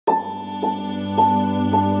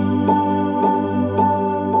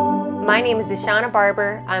My name is Deshuana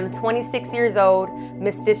Barber. I'm 26 years old,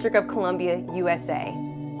 Miss District of Columbia, USA.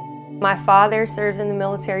 My father serves in the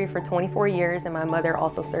military for 24 years and my mother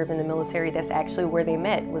also served in the military. That's actually where they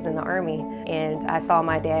met, was in the Army. And I saw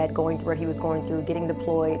my dad going through what he was going through, getting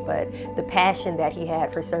deployed, but the passion that he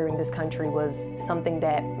had for serving this country was something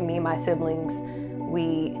that me and my siblings,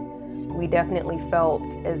 we definitely felt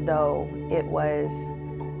as though it was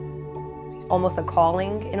almost a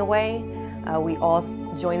calling in a way. We all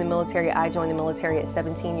joined the military. I joined the military at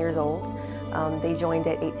 17 years old. They joined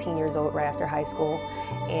at 18 years old right after high school.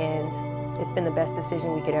 And it's been the best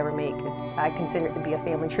decision we could ever make. I consider it to be a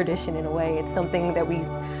family tradition in a way. It's something that we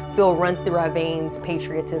feel runs through our veins.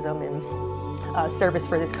 Patriotism and service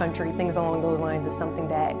for this country, things along those lines is something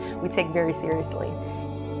that we take very seriously.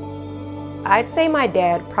 I'd say my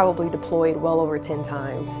dad probably deployed well over 10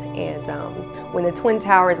 times, and when the Twin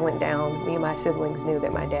Towers went down, me and my siblings knew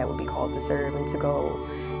that my dad would be called to serve and to go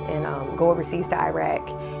overseas to Iraq,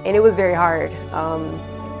 and it was very hard.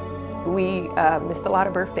 We missed a lot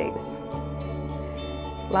of birthdays,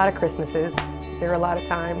 a lot of Christmases. There were a lot of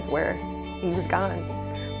times where he was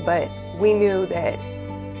gone, but we knew that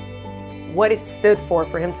what it stood for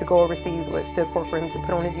him to go overseas, what it stood for him to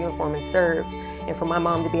put on his uniform and serve, and for my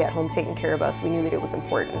mom to be at home taking care of us, we knew that it was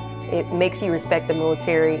important. It makes you respect the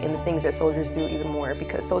military and the things that soldiers do even more,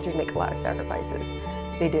 because soldiers make a lot of sacrifices.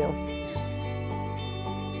 They do.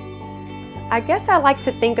 I guess I like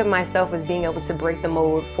to think of myself as being able to break the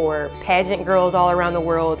mold for pageant girls all around the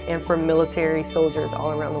world and for military soldiers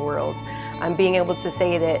all around the world. I'm being able to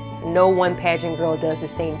say that no one pageant girl does the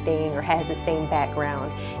same thing or has the same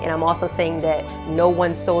background. And I'm also saying that no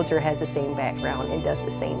one soldier has the same background and does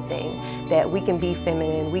the same thing. That we can be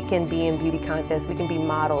feminine, we can be in beauty contests, we can be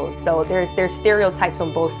models. So there's stereotypes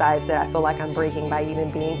on both sides that I feel like I'm breaking by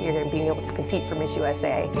even being here and being able to compete for Miss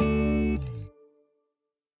USA.